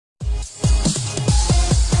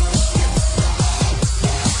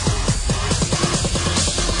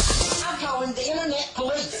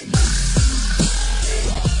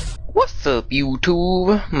up,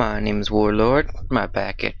 YouTube? My name is Warlord. My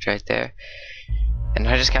back itch right there. And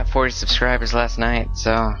I just got 40 subscribers last night,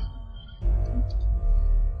 so...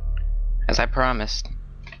 as I promised.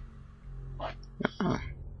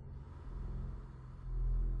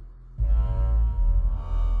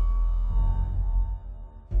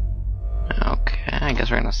 Okay, I guess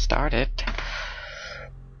we're gonna start it.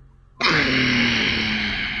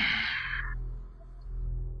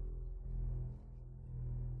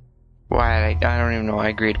 Why? I don't even know why I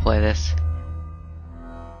agreed to play this.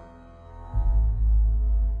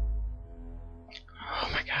 Oh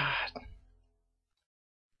my god.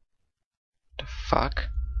 The fuck?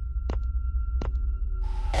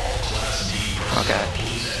 Oh god.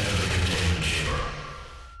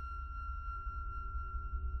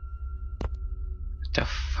 What the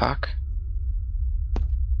fuck?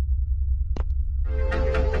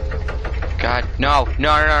 God, no,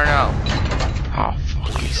 no, no, no. Oh, fuck.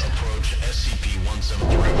 Please approach SCP-173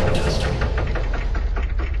 for testing.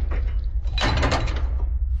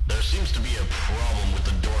 There seems to be a problem with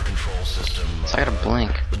the door control system. So I gotta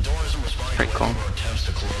blink. The door isn't responding Pretty to cool. any of our attempts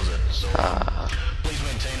to close it, so please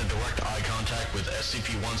maintain a direct eye contact with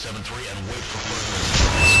SCP-173 and wait for further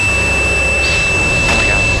instructions. Oh my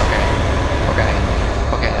god, okay. Okay.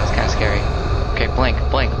 Okay, that was kinda scary. Okay, blink,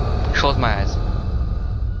 blink. Close my eyes.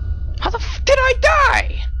 How the f did I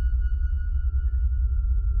die?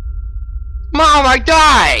 Mom, I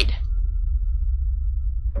died!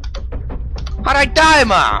 How'd I die,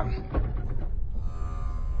 Mom?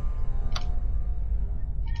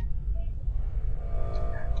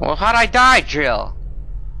 Well, how'd I die, Jill?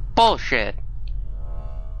 Bullshit.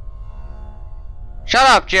 Shut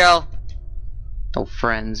up, Jill! No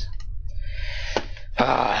friends.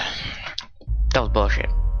 That was bullshit.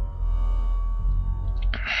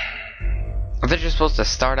 I thought you're supposed to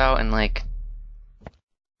start out and like...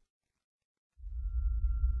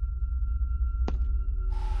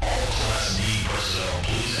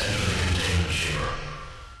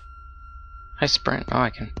 I sprint. Oh,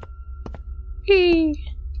 I can. Whee!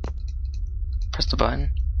 Press the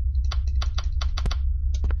button.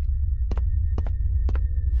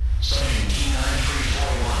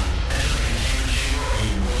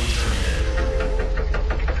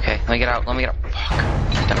 Okay, let me get out. Let me get out. Fuck.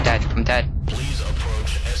 I'm dead. I'm dead. Please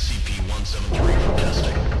approach SCP-173 for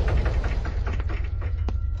testing.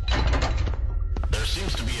 There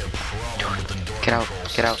seems to be a problem with the door Get out.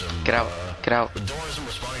 control Get out. system. Get out. Get out. The door isn't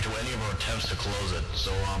responding to any of our attempts to close it,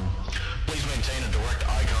 so please maintain a direct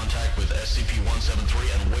eye contact with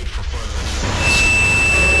SCP-173 and wait for further instructions.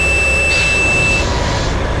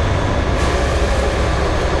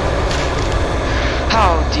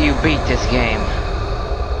 How do you beat this game?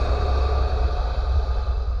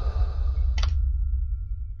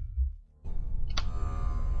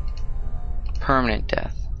 Permanent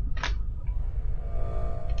death.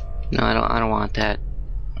 No, I don't want that.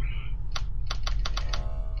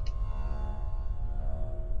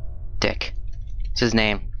 Dick. It's his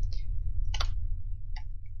name.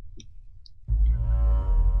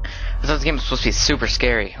 I thought this game was supposed to be super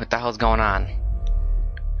scary. What the hell's going on?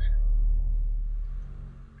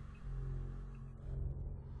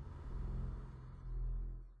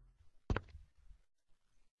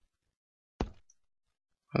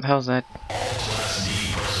 What the hell's that?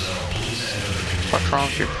 What's wrong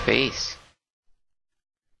with your face?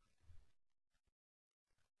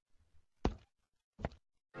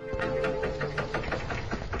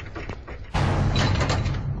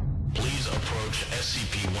 Please approach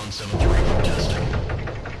SCP-173 for testing.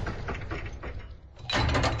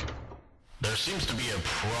 There seems to be a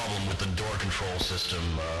problem with the door control system.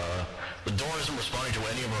 The door isn't responding to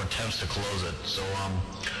any of our attempts to close it, so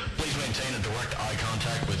please maintain a direct eye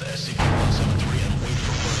contact with SCP-173 and wait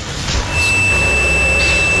for further instructions.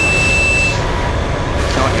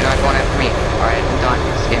 No, you're not going after me. Alright, I'm done.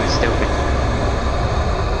 This game is stupid.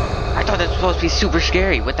 I thought this was supposed to be super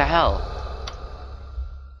scary. What the hell?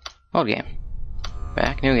 Old game.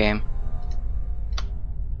 Back, new game.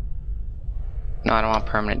 No, I don't want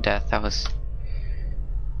permanent death. That was...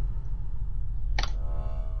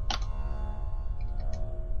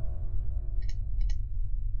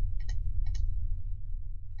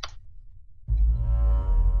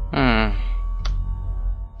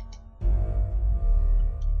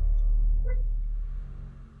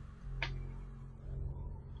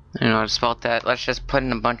 I don't know how to spell that. Let's just put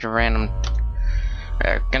in a bunch of random...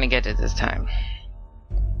 We're gonna get it this time.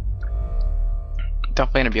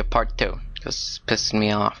 Definitely gonna be a part 2. This is pissing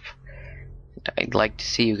me off. I'd like to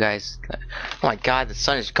see you guys... Oh my god, the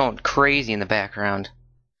sun is going crazy in the background.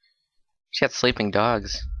 She got sleeping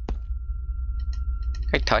dogs.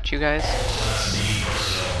 I touch you guys?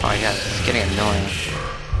 Oh my god, it's getting annoying.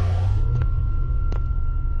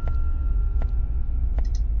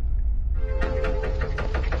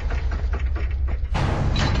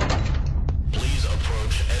 Please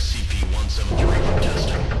approach SCP-173 for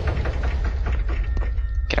testing.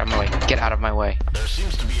 Get out of my way. Get out of my way. There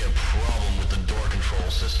seems to be a problem with the door control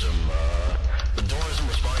system. The door isn't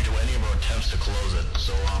responding to any of our attempts to close it,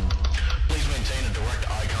 so, please maintain a direct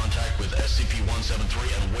eye contact with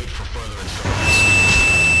SCP-173 and wait for further instructions.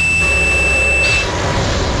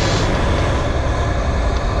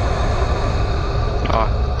 Oh.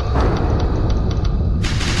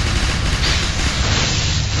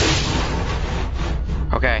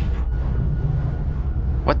 Okay.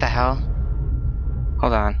 What the hell?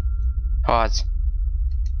 Hold on. Pause.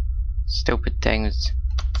 Stupid things.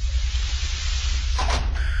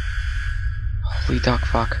 Holy duck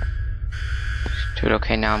fuck. Dude,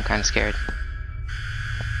 okay, now I'm kinda scared.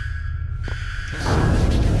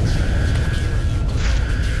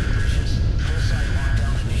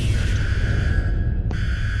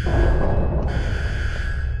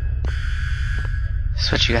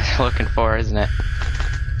 That's what you guys are looking for, isn't it?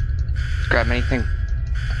 Grab anything.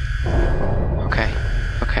 Okay.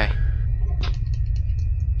 Okay.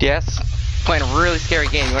 Yes? Playing a really scary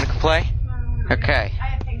game. You wanna come play? Okay. I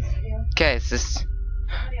have things to do. Okay, it's this.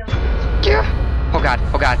 What else? Yeah. Oh god,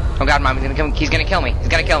 oh god, oh god, Mom, he's gonna kill me. He's gonna kill me. He's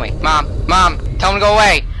gonna kill me. Mom, Mom, tell him to go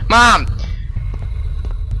away. Mom!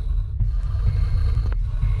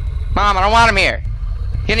 Mom, I don't want him here.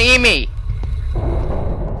 He's gonna eat me.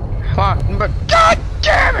 Come on, but god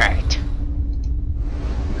damn it!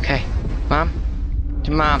 Okay, Mom?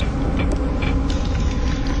 Mom.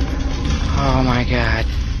 Oh my god.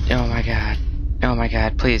 Oh my god. Oh my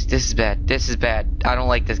god, please, this is bad. This is bad. I don't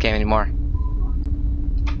like this game anymore.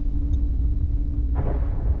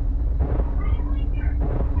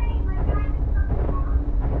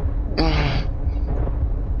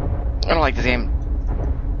 I don't like this game.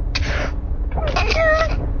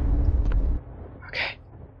 Okay.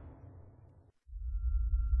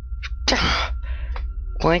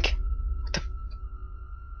 Blink. What the?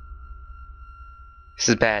 This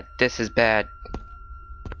is bad. This is bad.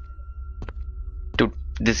 Dude,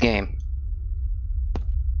 this game.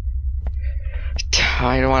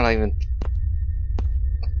 I don't want to even.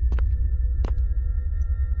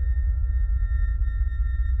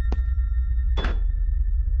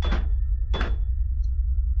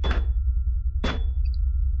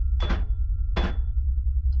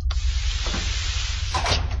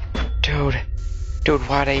 Dude,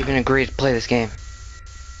 why'd I even agree to play this game?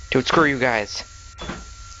 Dude, screw you guys.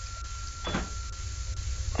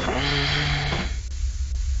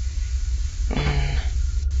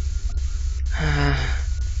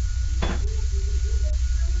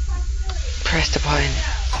 Press the button.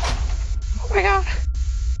 Oh my god.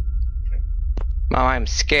 Mom, I'm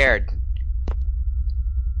scared.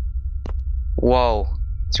 Whoa.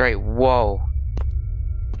 That's right, whoa.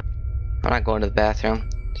 I'm not going to the bathroom.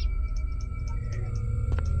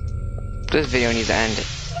 This video needs to end.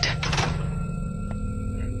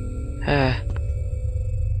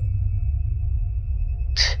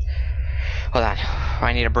 Hold on.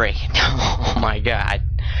 I need a break. Oh my god.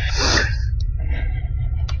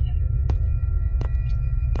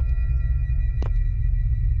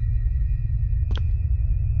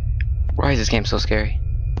 Why is this game so scary?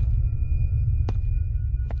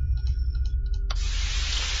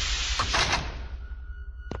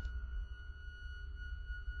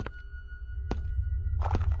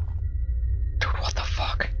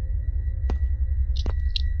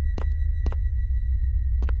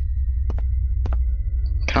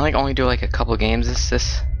 Can I like only do like a couple games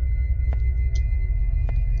this?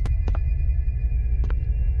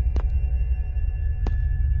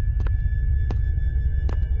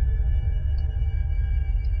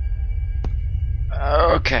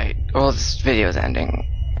 Okay, well this video is ending.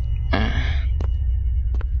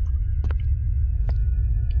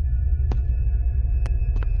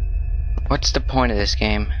 What's the point of this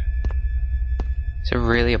game? Is there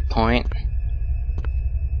really a point?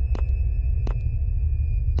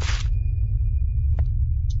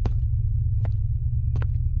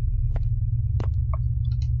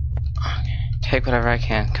 Take whatever I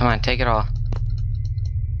can. Come on, take it all. Is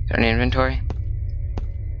there an inventory?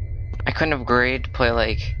 I couldn't have agreed to play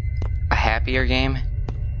like a happier game.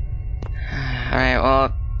 Alright,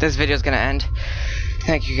 well, this video's gonna end.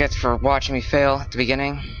 Thank you guys for watching me fail at the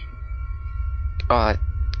beginning.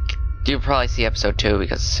 You'll probably see episode 2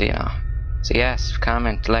 because, you know. So yes,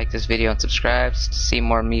 comment, like this video, and subscribe to see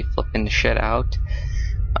more me flipping the shit out.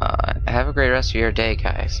 Have a great rest of your day,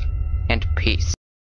 guys. And peace.